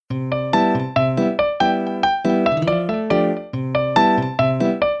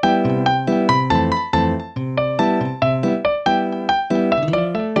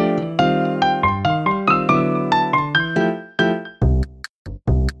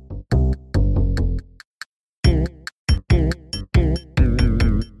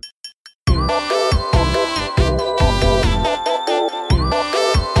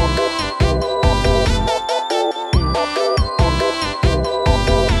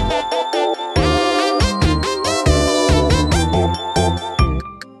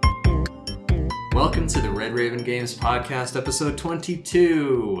Games Podcast, episode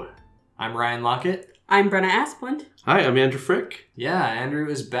 22. I'm Ryan Lockett. I'm Brenna Asplund. Hi, I'm Andrew Frick. Yeah, Andrew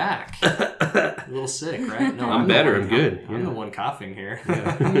is back. A little sick, right? No, I'm better. I'm good. I'm the one coughing here.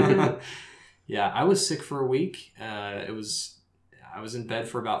 Yeah. Yeah, I was sick for a week. I was in bed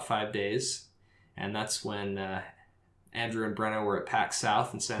for about 5 days, and that's when Andrew and Brenna were at PAX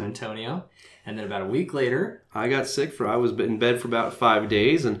South in San Antonio. And then about a week later, I got sick I was in bed for about 5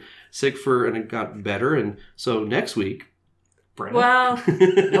 days and and it got better. And so next week, Brenna. Well,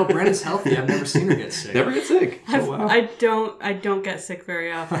 No, Brenna's healthy. I've never seen her get sick. never get sick. Oh, wow. I don't get sick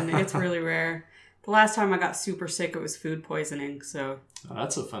very often. It's really rare. The last time I got super sick, it was food poisoning. So Oh,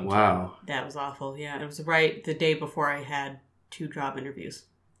 that's a fun time. Wow. that was awful. Yeah, it was right the day before I had 2 job interviews.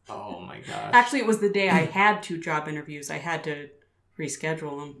 Oh my gosh. Actually, it was the day I had 2 job interviews. I had to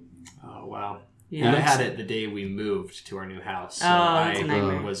reschedule them. Oh wow. Yeah. And I had it the day we moved to our new house. So that's a I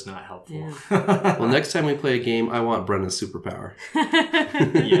nightmare. was not helpful. Yeah. Well, next time we play a game, I want Brenna's superpower.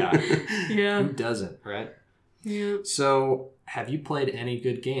 Yeah. Yeah. Who doesn't, right? Yeah. So, have you played any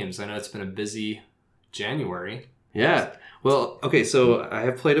good games? I know it's been a busy January. Yeah. Well, okay, so I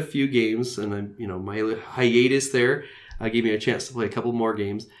have played a few games, and my hiatus there gave me a chance to play a couple more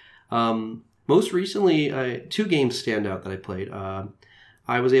games. Most recently, 2 games stand out that I played.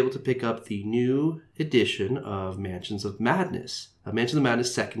 I was able to pick up the new edition of Mansions of Madness, Mansions of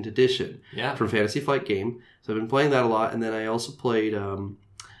Madness 2nd Edition Yeah. from Fantasy Flight Game. So I've been playing that a lot, and then I also played a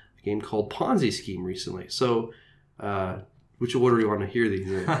game called Ponzi Scheme recently. So, which order do you want to hear these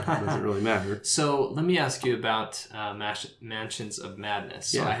in? It doesn't really matter. So, let me ask you about Mansions of Madness.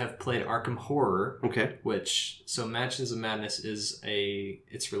 So, Yeah. I have played Arkham Horror, Okay. so Mansions of Madness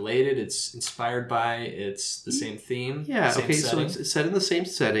it's related, it's inspired by, it's the same theme. Yeah, same okay, setting. so it's set in the same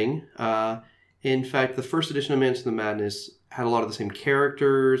setting. In fact, the first edition of Mansions of Madness had a lot of the same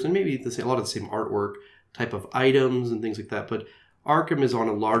characters and maybe a lot of the same artwork, type of items and things like that. But Arkham is on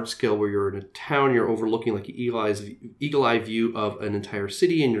a large scale where you're in a town, you're overlooking like an eagle-eye view of an entire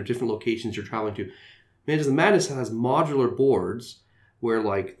city and your different locations you're traveling to. Mansions of Madness has modular boards where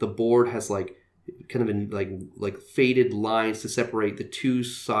like the board has like kind of in like faded lines to separate the 2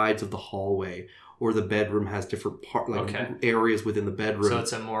 sides of the hallway, or the bedroom has different areas within the bedroom. So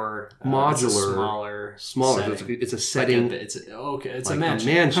it's a more modular, it's a smaller. setting. It's a setting. It's like a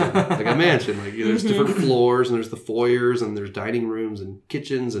mansion. Like a mansion. Like there's different floors, and there's the foyers, and there's dining rooms and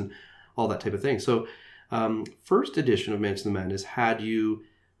kitchens and all that type of thing. So, first edition of Mansions of Madness had you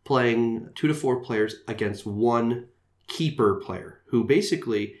playing 2 to 4 players against 1 keeper player who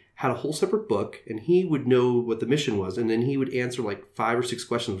basically had a whole separate book, and he would know what the mission was, and then he would answer like 5 or 6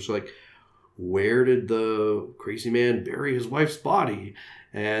 questions, which are like, where did the crazy man bury his wife's body?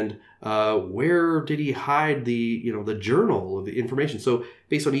 And where did he hide the journal of the information? So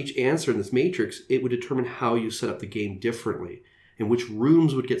based on each answer in this matrix, it would determine how you set up the game differently, and which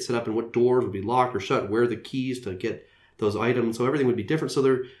rooms would get set up, and what doors would be locked or shut, where are the keys to get those items. So everything would be different.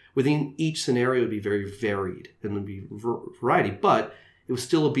 So within each scenario would be very varied, and there'd be variety, but it was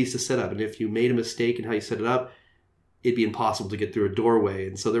still a beast to set up. And if you made a mistake in how you set it up, it'd be impossible to get through a doorway.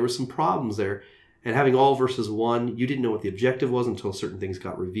 And so there were some problems there. And having all versus 1, you didn't know what the objective was until certain things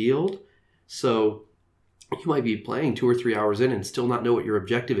got revealed. So you might be playing 2 or 3 hours in and still not know what your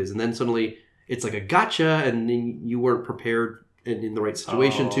objective is. And then suddenly it's like a gotcha, and then you weren't prepared and in the right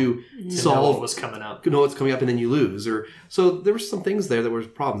situation to solve what was coming up. know what's coming up, and then you lose. So there were some things there that were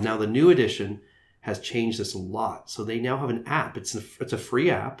problems. Now the new edition has changed this a lot. So they now have an app. It's a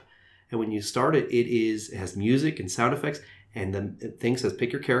free app. And when you start it, it has music and sound effects, and then the thing says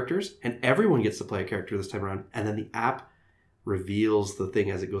pick your characters, and everyone gets to play a character this time around. And then the app reveals the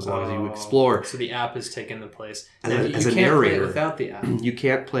thing as it goes on, as you explore. So the app is taking the place. And And as you a can't play it narrator, without the app. You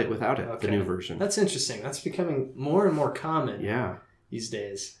can't play it without it, Okay. the new version. That's interesting. That's becoming more and more common Yeah. these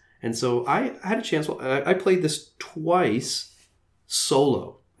days. And so I had a chance. I played this twice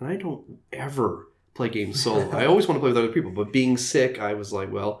solo, and I don't ever play games solo. I always want to play with other people, but being sick, I was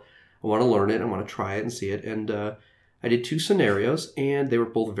like, well, I want to learn it. I want to try it and see it. And I did 2 scenarios, and they were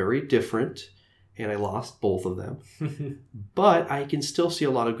both very different, and I lost both of them. But I can still see a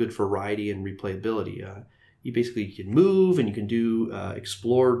lot of good variety and replayability. You can move, and you can do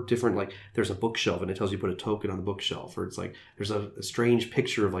explore different, like there's a bookshelf, and it tells you to put a token on the bookshelf, or it's like there's a strange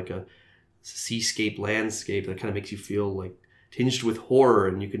picture of like a seascape landscape that kind of makes you feel like tinged with horror,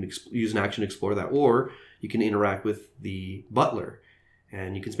 and you can use an action to explore that. Or you can interact with the butler,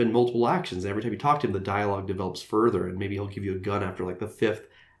 and you can spend multiple actions. Every time you talk to him, the dialogue develops further, and maybe he'll give you a gun after like the 5th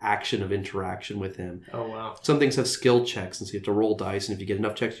action of interaction with him. Oh, wow. Some things have skill checks, and so you have to roll dice, and if you get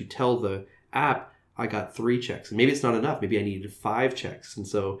enough checks, you tell the app, I got 3 checks. And maybe it's not enough. Maybe I needed 5 checks. And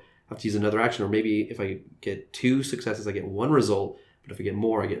so have to use another action. Or maybe if I get 2 successes, I get 1 result. But if I get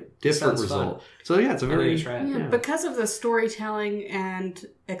more, I get a different result. Fun. So yeah, it's a very... Because of the storytelling and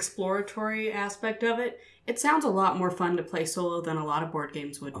exploratory aspect of it, it sounds a lot more fun to play solo than a lot of board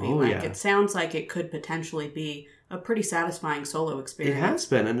games would be. It sounds like it could potentially be a pretty satisfying solo experience. It has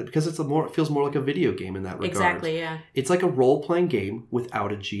been, and because it feels more like a video game in that regard. Exactly, yeah. It's like a role-playing game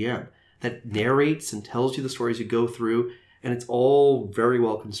without a GM that narrates and tells you the stories you go through, and it's all very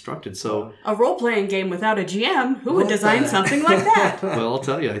well constructed. So a role-playing game without a GM, who would design something like that? Well, I'll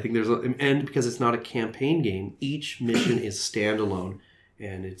tell you, I think and because it's not a campaign game, each mission is standalone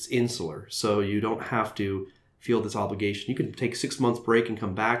and it's insular, so you don't have to feel this obligation. You can take 6 months break and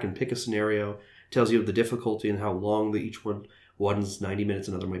come back and pick a scenario. It tells you the difficulty and how long each one's 90 minutes,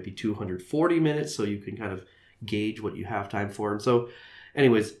 another might be 240 minutes, so you can kind of gauge what you have time for. And so,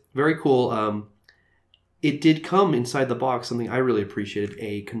 anyways, very cool. It did come inside the box, something I really appreciated,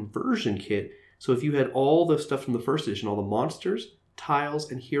 a conversion kit. So if you had all the stuff from the first edition, all the monsters,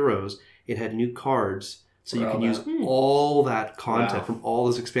 tiles, and heroes, it had new cards. So you can use all that content from all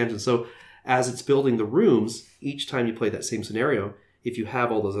those expansions. So as it's building the rooms, each time you play that same scenario, if you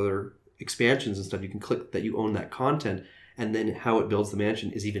have all those other expansions and stuff, you can click that you own that content. And then how it builds the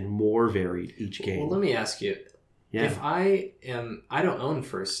mansion is even more varied each game. Well, let me ask you. Yeah. If I don't own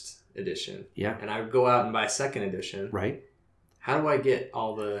first edition. Yeah. And I go out and buy second edition. Right. How do I get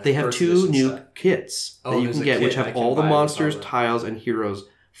all the They have 2 new kits that you can get, which have all the monsters, tiles, and heroes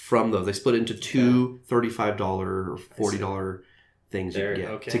from those. They split into 2 $35 or $40 things you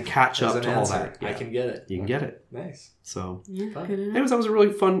can get to catch up to all that. Yeah. I can get it. You can get it. Nice. So, anyways, that was a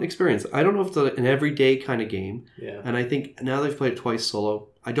really fun experience. I don't know if it's an everyday kind of game. Yeah. And I think now they've played it twice solo,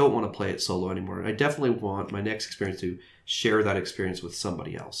 I don't want to play it solo anymore. I definitely want my next experience to share that experience with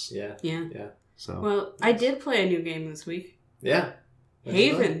somebody else. Yeah. So. Well, I did play a new game this week. Yeah.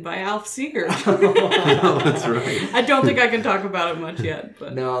 Haven by Alf Seeger. Oh, that's right. I don't think I can talk about it much yet.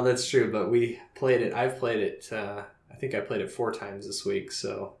 But no, that's true. But we played it. I've played it. I think I played it 4 times this week.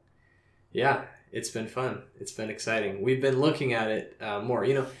 So, yeah, it's been fun. It's been exciting. We've been looking at it more.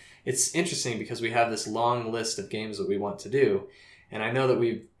 You know, it's interesting because we have this long list of games that we want to do, and I know that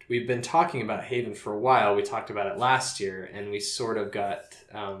we've been talking about Haven for a while. We talked about it last year, and we sort of got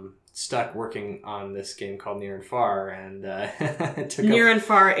stuck working on this game called Near and Far, and it took Near and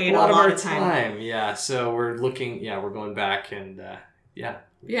Far ate a lot of our of time. Yeah, so we're looking. Yeah, we're going back, and it's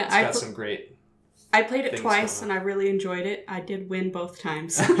got some great. I played it twice, and I really enjoyed it. I did win both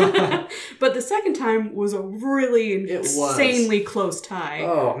times, but the second time was a really insanely close tie.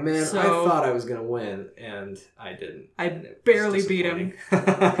 Oh man, I thought I was gonna win, and I didn't. I barely beat him.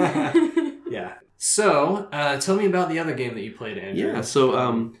 Yeah. So, tell me about the other game that you played, Andrew. Yeah,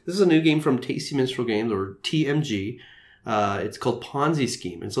 so this is a new game from Tasty Minstrel Games, or TMG. It's called Ponzi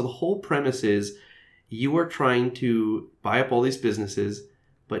Scheme. And so the whole premise is you are trying to buy up all these businesses,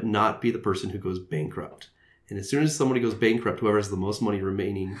 but not be the person who goes bankrupt. And as soon as somebody goes bankrupt, whoever has the most money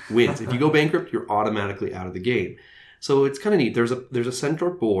remaining wins. If you go bankrupt, you're automatically out of the game. So it's kind of neat. There's a center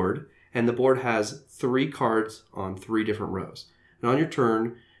board, and the board has 3 cards on 3 different rows. And on your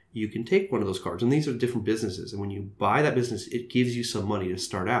turn, you can take one of those cards, and these are different businesses. And when you buy that business, it gives you some money to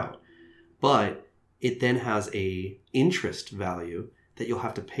start out. But it then has a interest value that you'll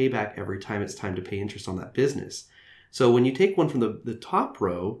have to pay back every time it's time to pay interest on that business. So when you take one from the top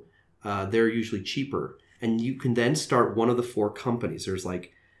row, they're usually cheaper. And you can then start one of the 4 companies. There's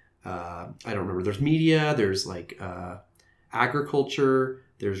like, I don't remember, there's media, there's like agriculture,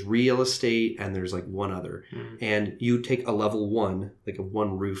 there's real estate, and there's like one other. Mm-hmm. And you take a level 1, like a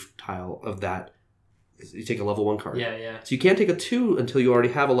 1 roof tile of that. You take a level 1 card. Yeah. So you can't take a 2 until you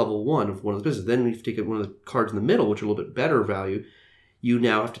already have a level 1 of one of the businesses. Then if you take one of the cards in the middle, which are a little bit better value, you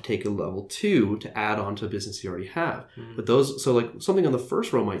now have to take a level 2 to add on to a business you already have. Mm-hmm. But those, so like something on the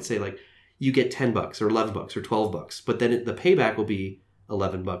first row might say like, you get $10 or $11 or $12, but then the payback will be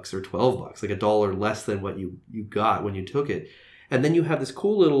 $11 or $12, like $1 less than what you got when you took it. And then you have this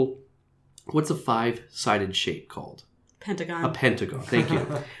cool little, what's a 5-sided shape called? Pentagon. A pentagon, thank you.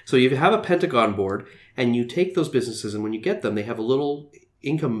 So you have a pentagon board, and you take those businesses, and when you get them, they have a little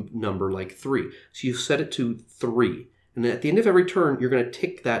income number like 3. So you set it to 3. And then at the end of every turn, you're going to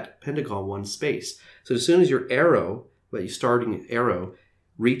tick that pentagon 1 space. So as soon as your arrow, that you starting arrow,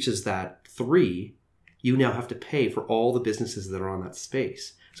 reaches that 3, you now have to pay for all the businesses that are on that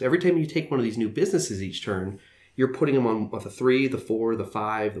space. So every time you take one of these new businesses each turn, you're putting them on the 3, the 4, the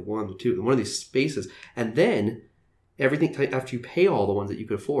 5, the 1, the 2, one of these spaces. And then everything, after you pay all the ones that you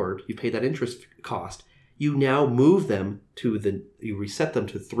could afford, you pay that interest cost, you now move them you reset them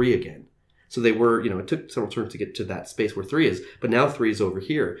to 3 again. So they were, it took several turns to get to that space where 3 is, but now 3 is over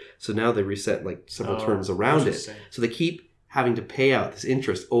here. So now they reset like several turns around it. So they keep having to pay out this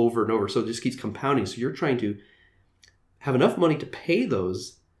interest over and over. So it just keeps compounding. So you're trying to have enough money to pay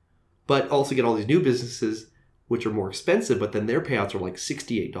those, but also get all these new businesses, which are more expensive, but then their payouts are like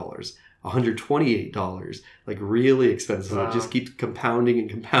 $68, $128, like really expensive. Wow. It just keeps compounding and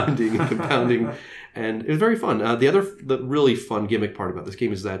compounding and compounding. And it was very fun. The really fun gimmick part about this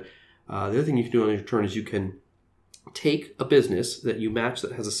game is that the other thing you can do on your turn is you can take a business that you match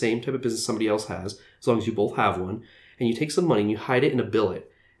that has the same type of business somebody else has, as long as you both have one, and you take some money and you hide it in a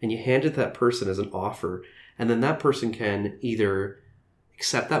billet, and you hand it to that person as an offer, and then that person can either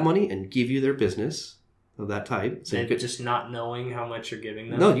accept that money and give you their business of that type. So just not knowing how much you're giving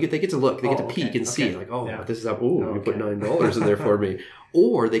them? No, they get to look. They get to peek and see. Like, this is up. Oh, you put $9 in there for me.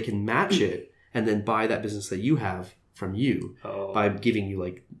 Or they can match it and then buy that business that you have from you by giving you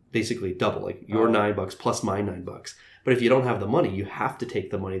like basically double, like your $9 plus my $9. But if you don't have the money, you have to take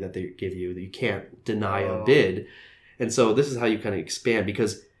the money that they give you. That you can't deny a bid. And so this is how you kind of expand,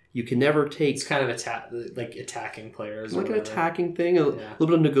 because you can never take... It's kind of attacking players. Like an attacking thing, a little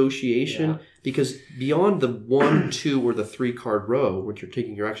bit of negotiation. Yeah. Because beyond the 1, 2, or the 3 card row, which you're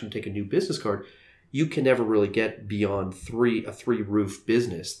taking your action to take a new business card, you can never really get beyond a 3 roof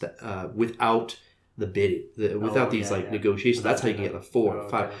business that, without the bid, without these negotiations. That's how you can get the 4,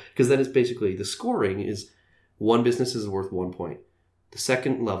 5. Because then it's basically, the scoring is 1 business is worth 1 point. The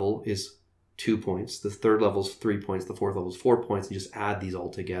second level is 2 points. The third level is 3 points. The fourth level is 4 points. And you just add these all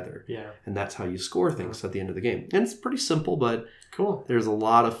together. Yeah. And that's how you score things at the end of the game. And it's pretty simple, but cool. There's a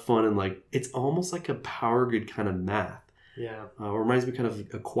lot of fun, and it's almost like a Power Grid kind of math. Yeah. It reminds me kind of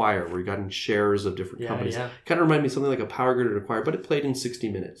Acquire, where you got in shares of different companies. Yeah. Kind of reminds me of something like a Power Grid or Acquire, but it played in 60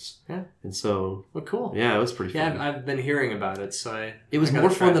 minutes. Yeah. And so... Well, cool. Yeah, it was pretty fun. Yeah, I've been hearing about it, so It was more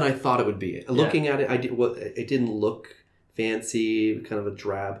fun than I thought it would be. Looking at it, it didn't look fancy, kind of a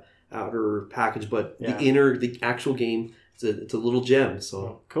drab outer package, but the actual game, it's a little gem.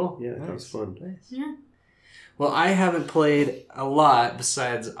 So cool. Yeah, nice. That was fun. Nice. Yeah. Well, I haven't played a lot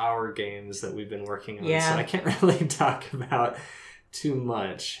besides our games that we've been working on, so I can't really talk about too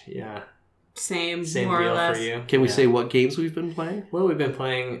much. Yeah. Same more deal or less. For you. Can we say what games we've been playing? Well, we've been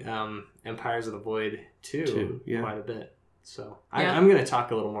playing Empires of the Void 2 quite a bit. So I'm going to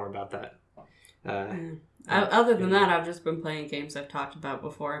talk a little more about that. Other than that, I've just been playing games I've talked about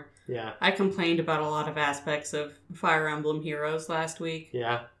before. Yeah. I complained about a lot of aspects of Fire Emblem Heroes last week.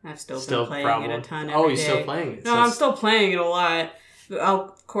 Yeah. I've still been playing it a ton every day. Oh, you're day. still playing it? No, I'm still playing it a lot.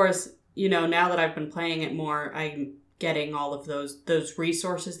 Of course, now that I've been playing it more, I'm getting all of those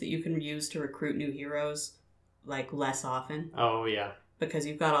resources that you can use to recruit new heroes, less often. Oh, yeah. Because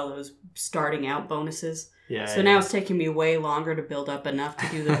you've got all those starting out bonuses. Yeah. So now it's taking me way longer to build up enough to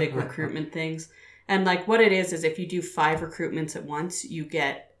do the big recruitment things. And what it is if you do 5 recruitments at once, you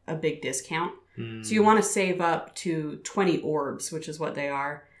get a big discount. So you want to save up to 20 orbs, which is what they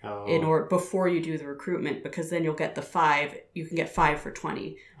are, before you do the recruitment, because then you'll get the 5. You can get 5 for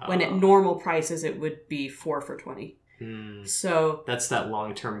 20. When at normal prices, it would be 4 for 20. So that's that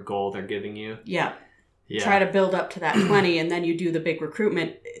long-term goal they're giving you. Yeah. Try to build up to that 20, and then you do the big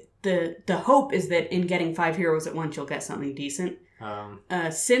recruitment. The hope is that in getting 5 heroes at once, you'll get something decent.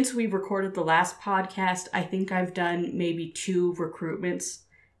 Since we recorded the last podcast, I think I've done maybe 2 recruitments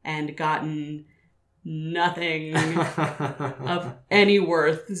and gotten nothing of any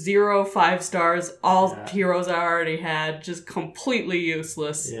worth. 0 5 stars, all heroes I already had, just completely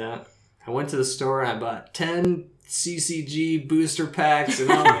useless. Yeah. I went to the store and I bought 10 CCG booster packs,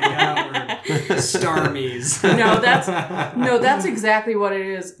 and oh my god, we're Starmies. No, that's exactly what it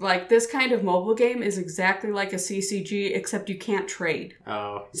is. This kind of mobile game is exactly like a CCG, except you can't trade.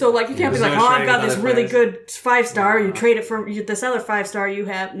 Oh. So you can't be I've got this really good 5-star, you trade it for this other 5-star you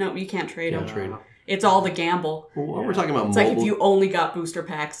have. No, you can't trade them. It's all the gamble. Well, while we're talking about it's mobile... like if you only got booster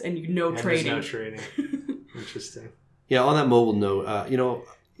packs and trading. There's no trading. Interesting. Yeah, on that mobile note,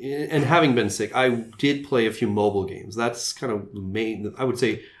 and having been sick, I did play a few mobile games. That's kind of main. I would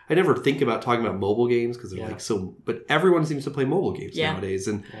say I never think about talking about mobile games because they're so. But everyone seems to play mobile games nowadays.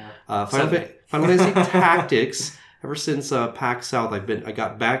 And Final Fantasy Tactics. Ever since PAX South, I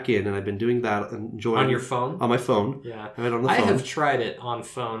got back in, and I've been doing that. Enjoying on your phone? On my phone. Yeah, I have it on the phone. I have tried it on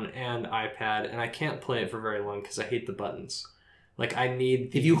phone and iPad, and I can't play it for very long because I hate the buttons. I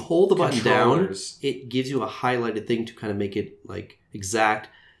need. If you hold the button down, it gives you a highlighted thing to kind of make it exact.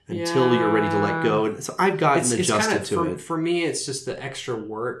 Until you're ready to let go. And so I've gotten adjusted to it. For me, it's just the extra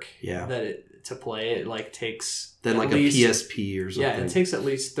work that to play. It like takes than like a PSP or something. Yeah, it takes at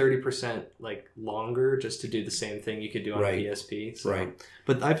least 30% like longer just to do the same thing you could do on a PSP. So. Right.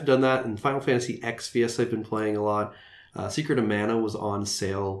 But I've done that in Final Fantasy XVS. I've been playing a lot. Secret of Mana was on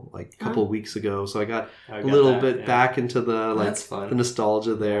sale like a couple of weeks ago, so I got a little bit back into the the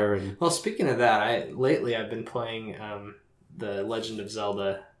nostalgia there. And well, speaking of that, lately I've been playing the Legend of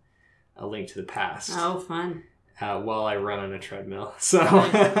Zelda: A Link to the Past. Oh, fun! While I run on a treadmill, so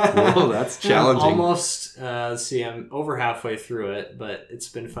whoa, that's challenging. Almost, I'm over halfway through it, but it's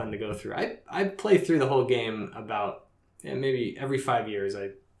been fun to go through. I play through the whole game about maybe every 5 years.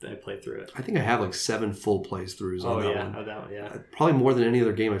 I play through it. I think I have like 7 full playthroughs on that one. Oh, that one, yeah. Probably more than any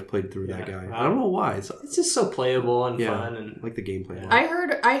other game I've played through that guy. I don't know why. It's just so playable and fun. And like the gameplay. I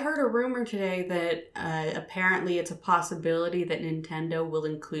heard a rumor today that apparently it's a possibility that Nintendo will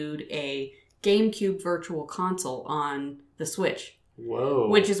include a GameCube Virtual Console on the Switch. Whoa.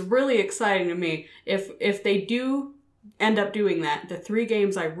 Which is really exciting to me. If they do end up doing that, the 3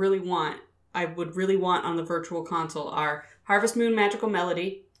 games I would really want on the Virtual Console are Harvest Moon Magical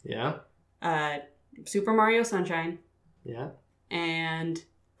Melody. Yeah. Super Mario Sunshine. Yeah. And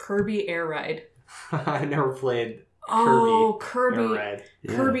Kirby Air Ride. I never played Kirby Air Ride.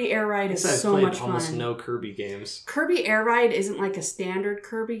 Kirby Air Ride is so much fun. Almost no Kirby games. Kirby Air Ride isn't like a standard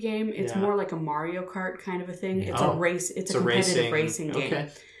Kirby game. It's more like a Mario Kart kind of a thing. It's a race. It's a competitive racing game. Okay.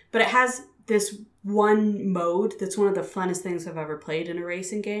 But it has this one mode that's one of the funnest things I've ever played in a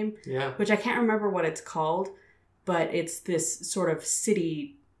racing game. Yeah. Which I can't remember what it's called, but it's this sort of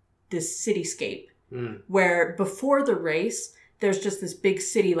cityscape where before the race, there's just this big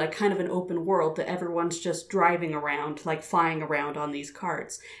city, like kind of an open world that everyone's just driving around, like flying around on these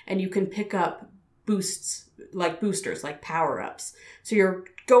carts. And you can pick up boosters, like power-ups. So you're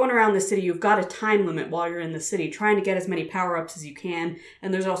going around the city. You've got a time limit while you're in the city, trying to get as many power-ups as you can.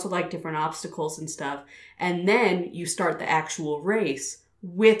 And there's also like different obstacles and stuff. And then you start the actual race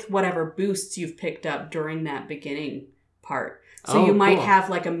with whatever boosts you've picked up during that beginning part. So you might have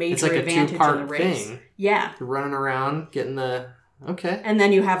like a major advantage in the race. Thing. Yeah. You're running around, getting the... Okay. And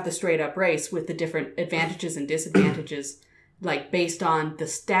then you have the straight up race with the different advantages and disadvantages, like based on the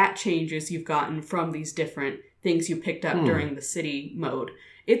stat changes you've gotten from these different things you picked up during the city mode.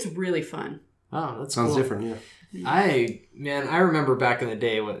 It's really fun. Oh, that sounds different, yeah. I remember back in the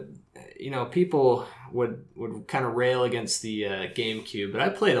day when, people would kind of rail against the GameCube, but I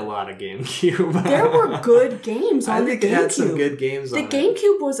played a lot of GameCube. There were good games on the GameCube. I think it had some good games on it. The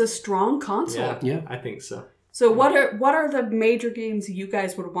GameCube was a strong console. Yeah, I think so. So what are the major games you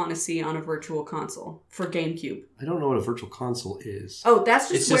guys would want to see on a virtual console for GameCube? I don't know what a virtual console is. Oh, that's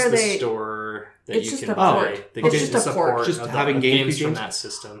just where the store that it's you just can a port. It's just a port. Just having GameCube games from that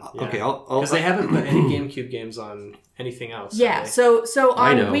system. Yeah. Okay, because they haven't put any GameCube games on anything else. Yeah, so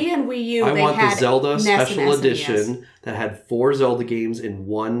on Wii and Wii U, I want had the Zelda NES Special Edition that had 4 Zelda games in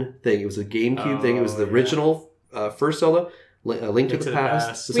one thing. It was a GameCube thing. It was the original first Zelda. Link to the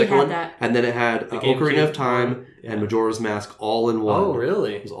Past, the second one, that. And then it had Ocarina of Time and Majora's Mask all in one. Oh,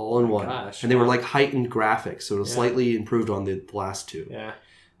 really? It was all in one. Gosh, and they were like heightened graphics, so it was slightly improved on the last 2. Yeah.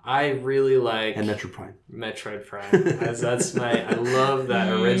 I really like... And Metroid Prime. Metroid Prime. I love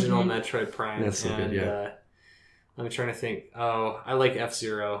that original Metroid Prime. That's so good, yeah. I'm trying to think. Oh, I like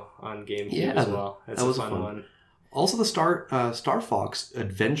F-Zero on GameCube as well. That was a fun one. Also, the Star Fox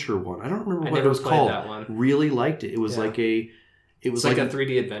Adventure one. I don't remember what it was called. That one. Really liked it. It was like a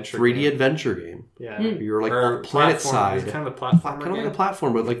 3D adventure. 3D adventure game. Yeah, you were like planet side. Kind of a platform. Kind of like a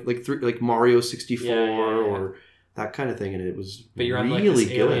platform, but like Mario 64 or that kind of thing. And it was but you're really on like this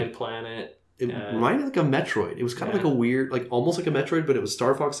good. alien planet. It reminded like a Metroid. It was kind of like a weird, like almost like a Metroid, but it was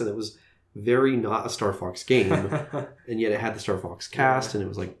Star Fox, and it was very not a Star Fox game, and yet it had the Star Fox cast, and it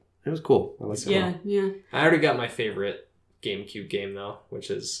was like. It was cool. I liked it. Yeah. I already got my favorite GameCube game though, which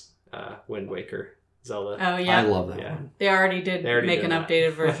is Wind Waker, Zelda. Oh yeah, I love that one. They already did make an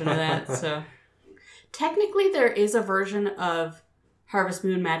updated version of that. So technically, there is a version of Harvest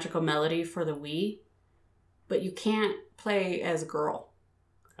Moon Magical Melody for the Wii, but you can't play as a girl.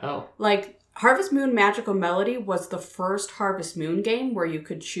 Oh, like. Harvest Moon Magical Melody was the first Harvest Moon game where you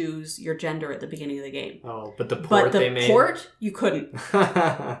could choose your gender at the beginning of the game. Oh, but the port they made... you couldn't.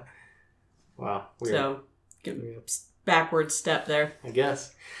 Wow. Weird. So, backward step there. I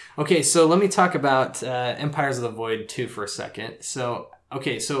guess. Okay, so let me talk about Empires of the Void 2 for a second. So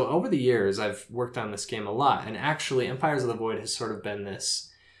over the years, I've worked on this game a lot, and actually Empires of the Void has sort of been this,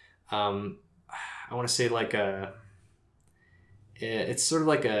 I want to say like it's sort of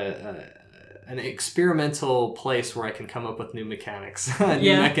like an experimental place where I can come up with new mechanics,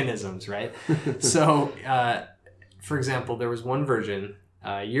 new mechanisms, right? So, for example, there was one version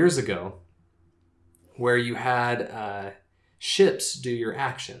years ago where you had ships do your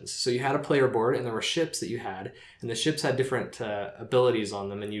actions. So you had a player board, and there were ships that you had, and the ships had different abilities on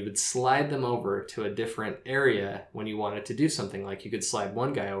them, and you would slide them over to a different area when you wanted to do something. Like you could slide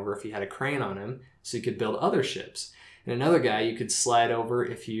one guy over if he had a crane on him, so you could build other ships. And another guy you could slide over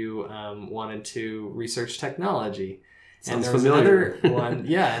if you wanted to research technology. Sounds and there was familiar. another one,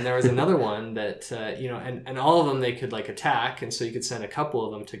 yeah, and there was another one that, and all of them they could like attack, and so you could send a couple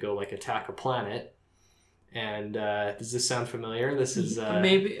of them to go like attack a planet. And does this sound familiar? This is...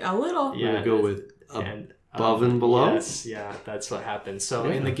 maybe a little. Yeah, we're going to go with above and below? Yes, yeah, that's what happens. So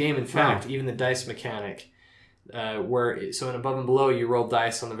in the game, in fact, even the dice mechanic, so in above and below, you roll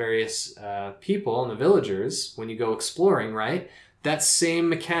dice on the various people and the villagers when you go exploring, right? That same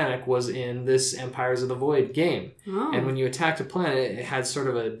mechanic was in this Empires of the Void game. Oh. And when you attacked a planet, it had sort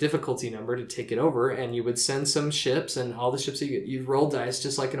of a difficulty number to take it over, and you would send some ships, and all the ships you'd roll dice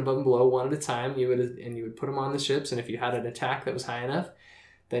just like in above and below, one at a time. You would put them on the ships, and if you had an attack that was high enough,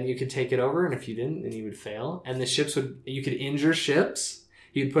 then you could take it over, and if you didn't, then you would fail. And the ships you could injure ships.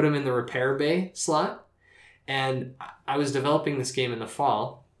 You'd put them in the repair bay slot. And I was developing this game in the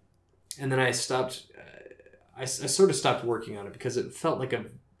fall, and then I stopped. I sort of stopped working on it because it felt like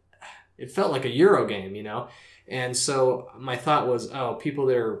a Euro game, you know? And so my thought was, people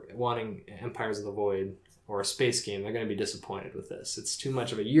that are wanting Empires of the Void or a space game, they're going to be disappointed with this. It's too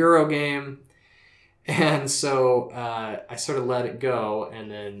much of a Euro game. And so I sort of let it go and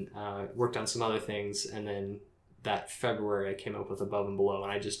then worked on some other things. And then that February I came up with Above and Below,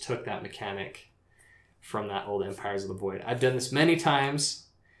 and I just took that mechanic from that old Empires of the Void. I've done this many times.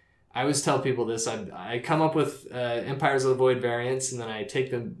 I always tell people this. I come up with Empires of the Void variants, and then I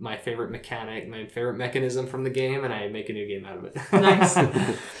take my favorite mechanic, my favorite mechanism from the game, and I make a new game out of it. Nice.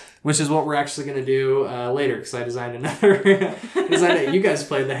 Which is what we're actually going to do later, because I designed another... You guys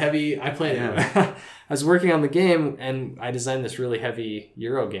played the heavy... I played it. I was working on the game, and I designed this really heavy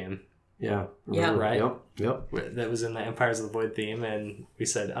Euro game. Yeah. Yeah. Right? Yep. That was in the Empires of the Void theme, and we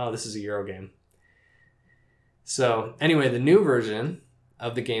said, this is a Euro game. So, anyway, the new version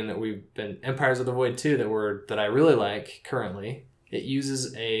of the game that we've been... Empires of the Void 2 that I really like currently, it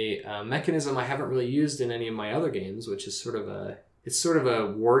uses a mechanism I haven't really used in any of my other games, which is sort of a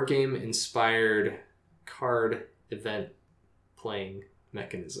war game inspired card event playing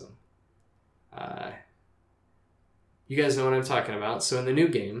mechanism. You guys know what I'm talking about. So in the new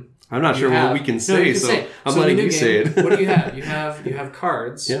game, I'm not sure what we can say, I'm letting you say it. What do you have? You have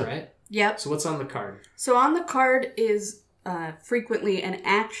cards, right? Yep. So what's on the card? So on the card is frequently an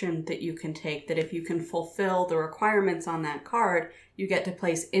action that you can take that if you can fulfill the requirements on that card, you get to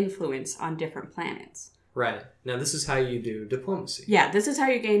place influence on different planets. Right. Now this is how you do diplomacy. Yeah, this is how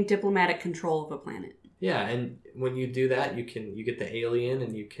you gain diplomatic control of a planet. Yeah, and when you do that, you get the alien,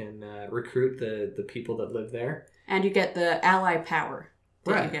 and you can recruit the people that live there. And you get the ally power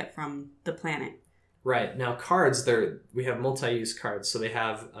that you get from the planet. Right. Now cards, we have multi-use cards, so they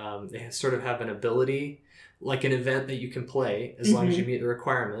sort of have an ability, like an event that you can play as long as you meet the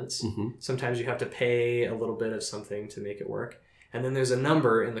requirements. Mm-hmm. Sometimes you have to pay a little bit of something to make it work. And then there's a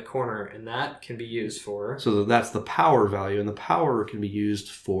number in the corner, and that can be used for... So that's the power value, and the power can be used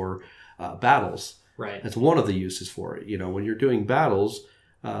for battles. Right. That's one of the uses for it. When you're doing battles,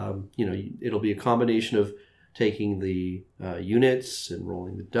 it'll be a combination of taking the units and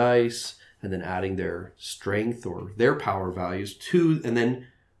rolling the dice, and then adding their strength or their power values to, and then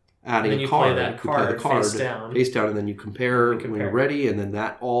adding a card. Play that card face down, and then you compare when you're ready, and then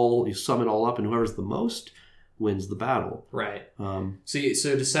you sum it all up, and whoever's the most wins the battle. Right.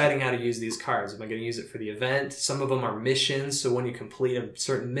 So deciding how to use these cards. Am I going to use it for the event? Some of them are missions, so when you complete a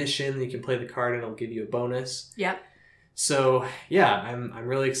certain mission, you can play the card and it'll give you a bonus. Yep. So yeah, I'm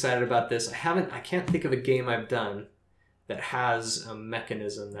really excited about this. I can't think of a game I've done that has a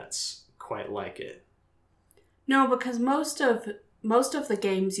mechanism that's quite like it. No, because most of the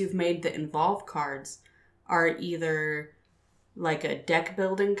games you've made that involve cards are either like a deck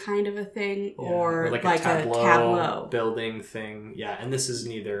building kind of a thing, or like a tableau building thing. Yeah, and this is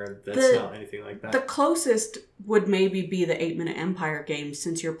neither. That's not anything like that. The closest would maybe be the 8-Minute Empire games,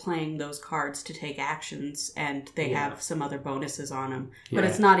 since you're playing those cards to take actions, and they have some other bonuses on them. But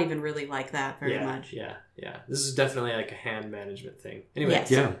it's not even really like that very much. Yeah. This is definitely like a hand management thing. Anyway,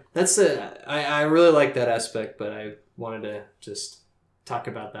 yes. That's it. I really like that aspect, but I wanted to just talk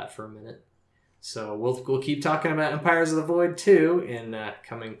about that for a minute. So we'll keep talking about Empires of the Void 2 in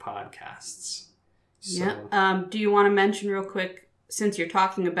coming podcasts. So. Yeah. Do you want to mention real quick, since you're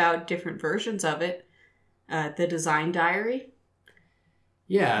talking about different versions of it, the design diary?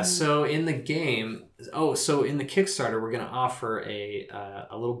 Yeah, so in the game, so in the Kickstarter, we're going to offer a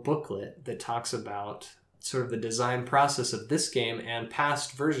little booklet that talks about sort of the design process of this game and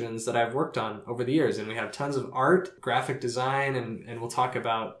past versions that I've worked on over the years. And we have tons of art, graphic design, and we'll talk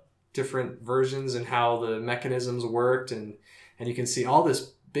about different versions and how the mechanisms worked. And you can see all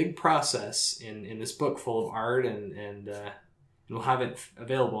this big process in this book full of art, and we'll have it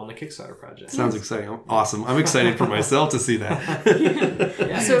available on the Kickstarter project. Sounds exciting. Awesome. I'm excited for myself to see that.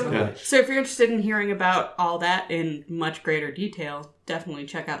 So if you're interested in hearing about all that in much greater detail, definitely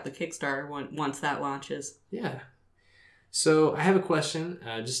check out the Kickstarter once that launches. Yeah. So I have a question,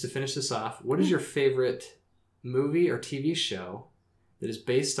 just to finish this off. What is your favorite movie or TV show that is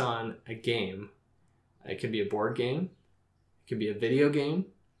based on a game? It can be a board game. It can be a video game.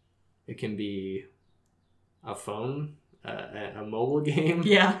 It can be a phone, a mobile game.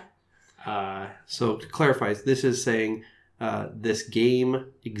 Yeah. So to clarify, this is saying this game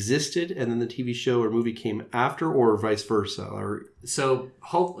existed and then the TV show or movie came after, or vice versa? Or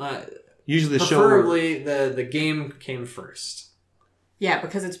usually the preferably the game came first. Yeah,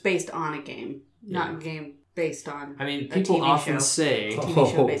 because it's based on a game, not a game based on. I mean, people often say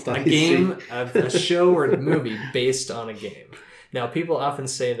TV show based on a game, a show or a movie based on a game. Now, people often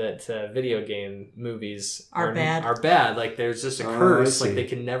say that video game movies are bad. Like, there's just a curse. Like, they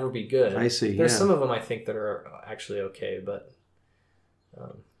can never be good. I see. There's some of them I think that are actually okay, but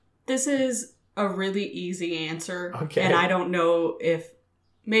this is a really easy answer. Okay. And I don't know if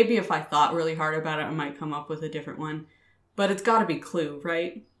I thought really hard about it, I might come up with a different one. But it's got to be Clue,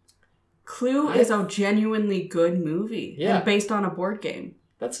 right? Clue is a genuinely good movie. Yeah. And based on a board game.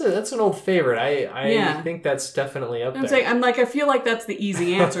 That's an old favorite. I think that's definitely up there. I feel like that's the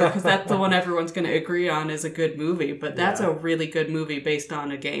easy answer because that's the one everyone's going to agree on is a good movie. But that's a really good movie based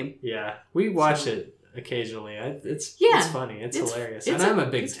on a game. Yeah, we watch it occasionally. It's funny. It's hilarious. And I'm a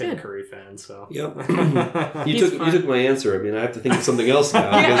big Tim Curry fan. So yep. You took my answer. I mean, I have to think of something else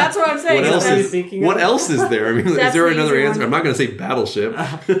now. Yeah, that's what I'm saying. What else is there? I mean, is there another answer? One. I'm not going to say Battleship.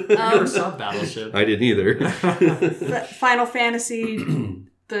 I never saw Battleship. I didn't either. Final Fantasy.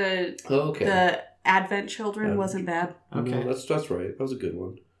 The Advent Children wasn't bad. Okay, no, that's right. That was a good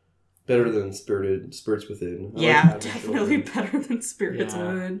one. Better than Spirits Within. Definitely better than Spirits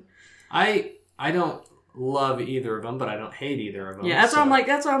Within. I don't love either of them, but I don't hate either of them. Yeah, that's why I'm like.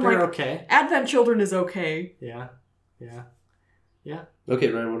 Okay. Advent Children is okay. Yeah. Okay,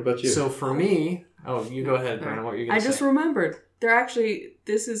 Ryan. What about you? So for me, you go ahead, Brandon. What are you going to say? I just remembered.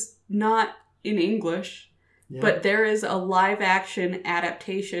 This is not in English. Yeah. But there is a live-action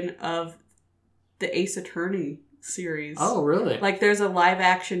adaptation of the Ace Attorney series. Oh, really? Like, there's a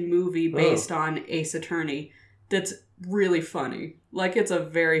live-action movie based on Ace Attorney that's really funny. Like, it's a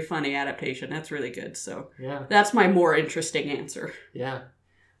very funny adaptation. That's really good. So, that's my more interesting answer. Yeah.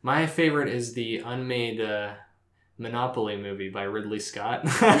 My favorite is the unmade Monopoly movie by Ridley Scott.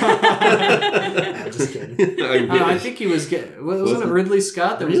 No, just kidding. I think he was wasn't it Ridley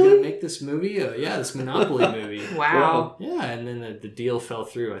Scott that was going to make this movie? This Monopoly movie. Wow. Yeah, and then the deal fell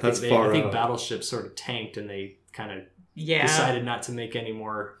through. I think Battleship sort of tanked, and they kind of decided not to make any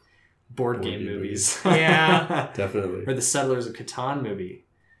more board game movies. Yeah, definitely. Or the Settlers of Catan movie.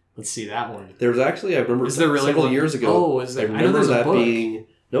 Let's see that one. There was actually, I remember several years ago. Oh, is there? I know that being.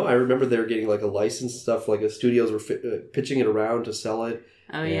 No, I remember they were getting like a license stuff, like studios were pitching it around to sell it.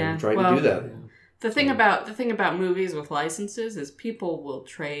 Oh yeah, trying to do that. The thing about movies with licenses is people will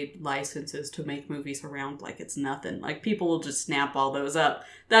trade licenses to make movies around like it's nothing. Like people will just snap all those up.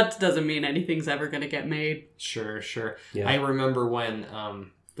 That doesn't mean anything's ever going to get made. Sure. Yeah. I remember when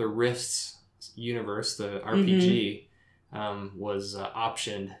the Rifts universe, the RPG, was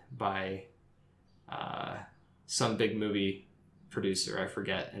optioned by some big movie producer, I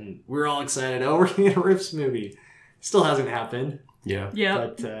forget, and we were all excited. Oh, we're gonna get a Rifts movie. Still hasn't happened. Yeah.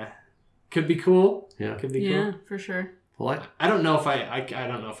 But could be cool. Yeah. Could be cool. Yeah, for sure. Well, I don't know if I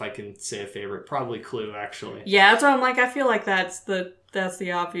don't know if I can say a favorite. Probably Clue, actually. Yeah, that's what I'm like. I feel like that's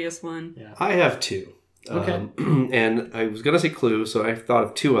the obvious one. Yeah. I have two. Okay. And I was gonna say Clue, so I thought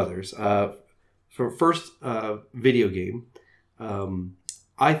of two others. For first video game,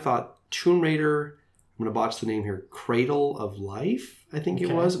 I thought Tomb Raider. I'm going to botch the name here. Cradle of Life, I think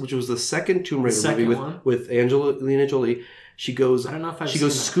it was, which was the second Tomb Raider movie with Angelina Jolie. She goes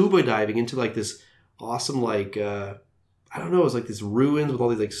scuba diving into like this awesome like I don't know, it was like this ruins with all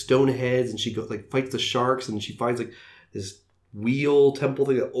these like stone heads, and she goes like fights the sharks, and she finds like this wheel temple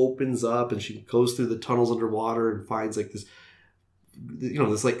thing that opens up, and she goes through the tunnels underwater and finds like this,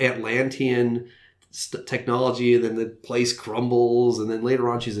 this like Atlantean technology, and then the place crumbles, and then later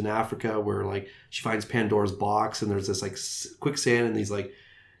on she's in Africa where like she finds Pandora's box, and there's this like quicksand and these like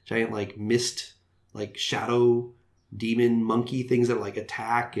giant like mist like shadow demon monkey things that like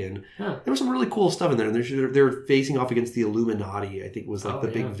attack, and there was some really cool stuff in there. And they're facing off against the Illuminati, I think was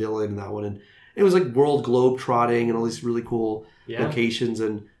like big villain in that one, and it was like world globe trotting and all these really cool locations,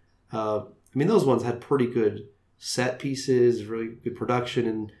 and I mean those ones had pretty good set pieces, really good production,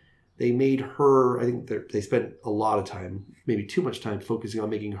 and they made her, I think they spent a lot of time, maybe too much time, focusing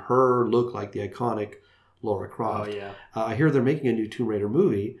on making her look like the iconic Lara Croft. Oh, yeah. I hear they're making a new Tomb Raider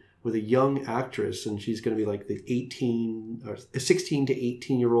movie with a young actress, and she's going to be like the 16 to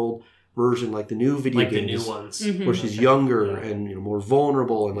 18-year-old version, like the new video games. Like the new ones. Where she's younger and more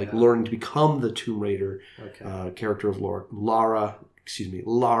vulnerable and like learning to become the Tomb Raider character of Lara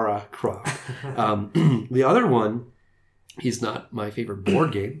Croft. The other one is not my favorite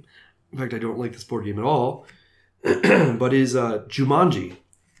board game. In fact, I don't like this board game at all. But is Jumanji.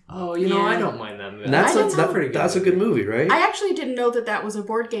 Oh, you know, I don't mind that movie. And that's a good movie, right? I actually didn't know that was a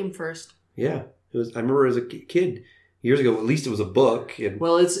board game first. Yeah, it was. I remember as a kid years ago. At least it was a book. And we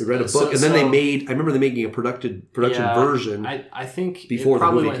read a book, so, and then they made. I remember them making a production version. I think before it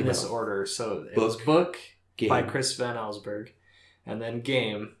probably the movie went in came this out. order. So it was book game. by Chris Van Allsburg, and then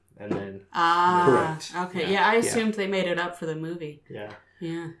game, and then correct. Okay, I assumed they made it up for the movie. Yeah.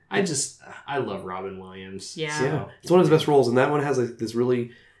 Yeah. I love Robin Williams. Yeah. So. It's one of his best roles, and that one has like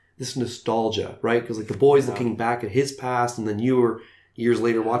this nostalgia, right? Because like the boy's looking back at his past, and then you were years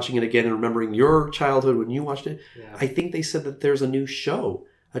later watching it again and remembering your childhood when you watched it. Yeah. I think they said that there's a new show,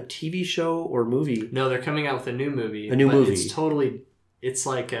 a TV show or movie. No, they're coming out with a new movie. It's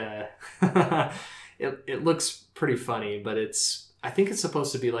like it looks pretty funny, but I think it's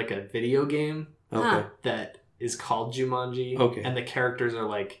supposed to be like a video game that is called Jumanji. Okay. And the characters are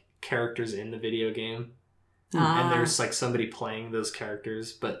like characters in the video game. And there's like somebody playing those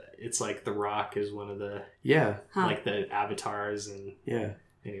characters, but it's like The Rock is one of the like the avatars, and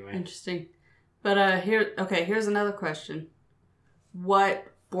anyway. Interesting. But here's another question. What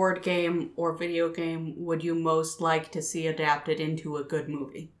board game or video game would you most like to see adapted into a good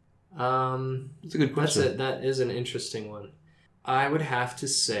movie? That's a good question. That is an interesting one. I would have to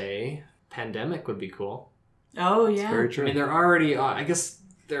say Pandemic would be cool. Oh yeah. That's very true. I mean, there already I guess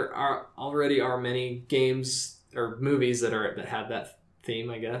there are many games or movies that have that theme,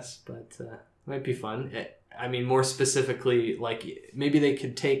 I guess, but it might be fun. I mean, more specifically, like maybe they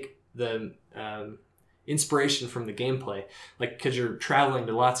could take the inspiration from the gameplay, like because you're traveling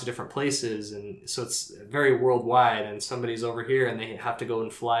to lots of different places, and so it's very worldwide. And somebody's over here, and they have to go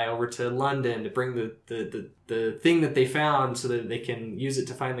and fly over to London to bring the thing that they found, so that they can use it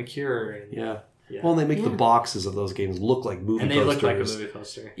to find the cure. And, Yeah. Well, and they make the boxes of those games look like movie posters. And they look like a movie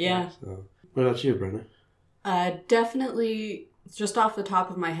poster. Yeah. So, what about you, Brenda? Definitely, just off the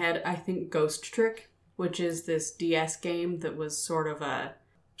top of my head, I think Ghost Trick, which is this DS game that was sort of a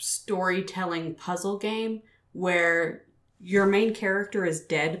storytelling puzzle game where your main character is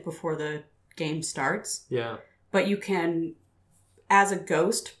dead before the game starts. Yeah. But you can, as a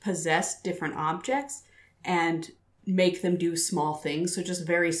ghost, possess different objects and make them do small things. So just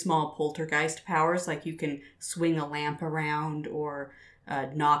very small poltergeist powers, like you can swing a lamp around or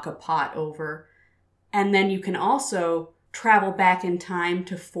knock a pot over. And then you can also travel back in time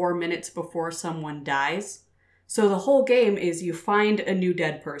to 4 minutes before someone dies. So the whole game is you find a new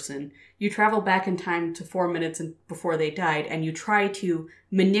dead person, you travel back in time to 4 minutes before they died, and you try to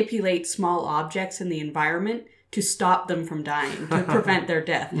manipulate small objects in the environment to stop them from dying, to prevent their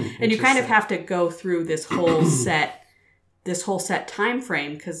death. And you kind of have to go through this whole set time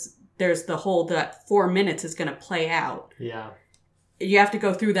frame, because there's that 4 minutes is going to play out. Yeah. You have to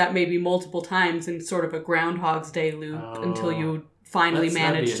go through that maybe multiple times in sort of a Groundhog's Day loop until you finally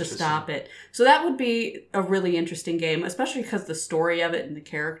manage to stop it. So that would be a really interesting game, especially because the story of it and the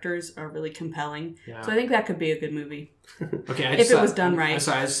characters are really compelling. Yeah. So I think that could be a good movie. Okay, if it was done right. I'm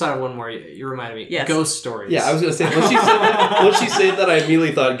sorry, I just thought of one more. You reminded me. Yes. Ghost Stories. Yeah, I was going to say, when she said that, I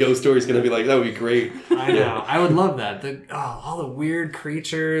immediately thought Ghost Stories going to be like, that would be great. I know. I would love that. All the weird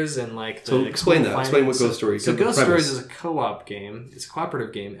creatures and like the explain that. Explain what Ghost Stories is. So Ghost Stories is a co-op game. It's a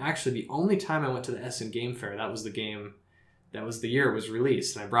cooperative game. Actually, the only time I went to the Essen Game Fair, that was the game. That was the year it was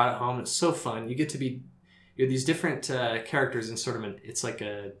released, and I brought it home. It's so fun. You're these different characters in sort of it's like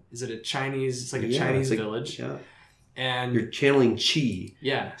a Chinese village. Yeah. And you're channeling chi.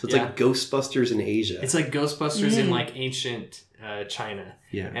 Yeah. So it's like Ghostbusters in Asia. It's like Ghostbusters in like ancient China.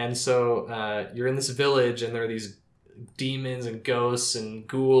 Yeah. And so you're in this village, and there are these demons and ghosts and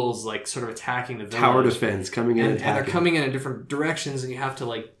ghouls like sort of attacking the village. Tower defense coming in, and they're coming in different directions, and you have to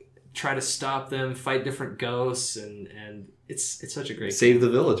like try to stop them, fight different ghosts, and it's such a great Save game. the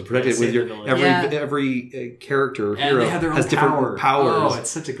village, protect it with your every character and hero they have their own has different powers. Oh, it's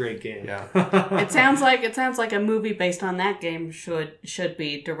such a great game. Yeah. It sounds like a movie based on that game should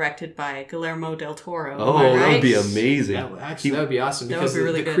be directed by Guillermo del Toro. Oh, right? that would be amazing. That would be awesome because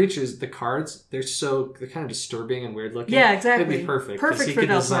really the creatures, the cards, they're kind of disturbing and weird looking. Yeah, exactly. It'd be perfect. Perfect he for could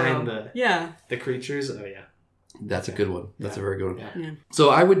Del design Toro. Yeah. the creatures. Oh yeah. That's a good one. That's a very good one. Yeah. So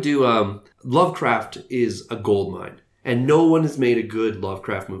I would do Lovecraft is a goldmine, and no one has made a good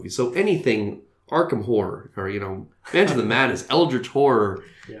Lovecraft movie. So anything Arkham Horror or Mansion of the Madness, Eldritch Horror,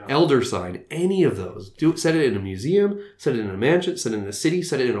 Elder Sign, any of those. Set it in a museum, set it in a mansion, set it in a city,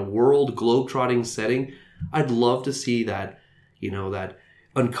 set it in a world globetrotting setting. I'd love to see that. That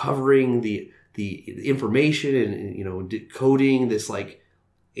uncovering the information and decoding this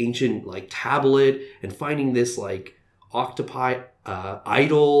ancient tablet and finding this octopi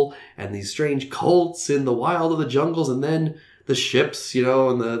idol and these strange cults in the wild of the jungles, and then the ships,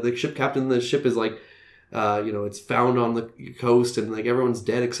 and the ship captain of the ship is it's found on the coast and everyone's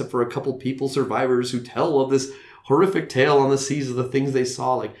dead except for a couple people, survivors, who tell of this horrific tale on the seas of the things they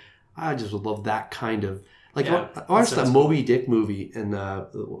saw. I just would love that kind of I watched that Moby Dick movie and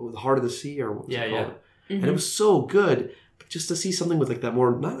the Heart of the Sea, or what was it called? Mm-hmm. And it was so good. Just to see something with that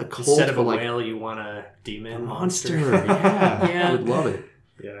more, not a cult, instead of a but whale, you want a demon monster. Yeah. I would love it.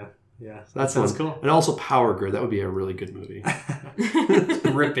 Yeah. That sounds cool. And also Power Grid. That would be a really good movie.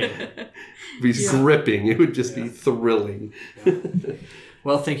 Gripping. It'd be gripping. It would just be thrilling. Yeah.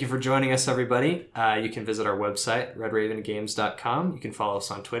 Well, thank you for joining us, everybody. You can visit our website, redravengames.com. You can follow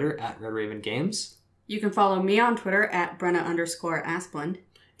us on Twitter at redravengames. You can follow me on Twitter at Brenna_Asplund.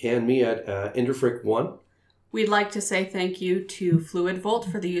 And me at Enderfrick1. We'd like to say thank you to Fluid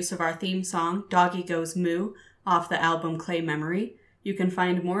Volt for the use of our theme song, Doggy Goes Moo, off the album Clay Memory. You can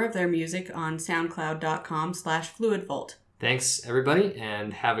find more of their music on soundcloud.com/fluidvolt. Thanks, everybody,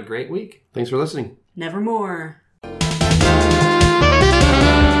 and have a great week. Thanks for listening. Nevermore.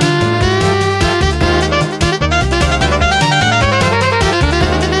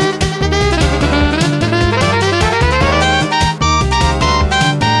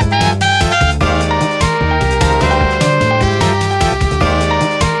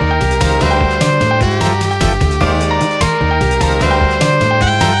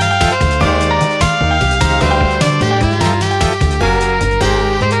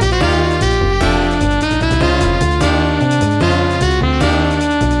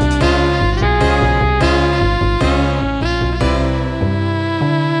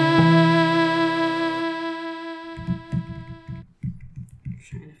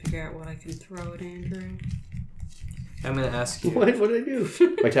 Throw it, Andrew. I'm going to ask you. What did I do?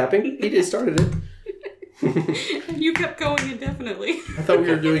 By tapping? He just started it. And you kept going indefinitely. I thought we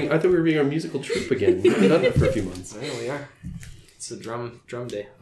were being a musical troupe again. We haven't done that for a few months. There we are. It's a drum day.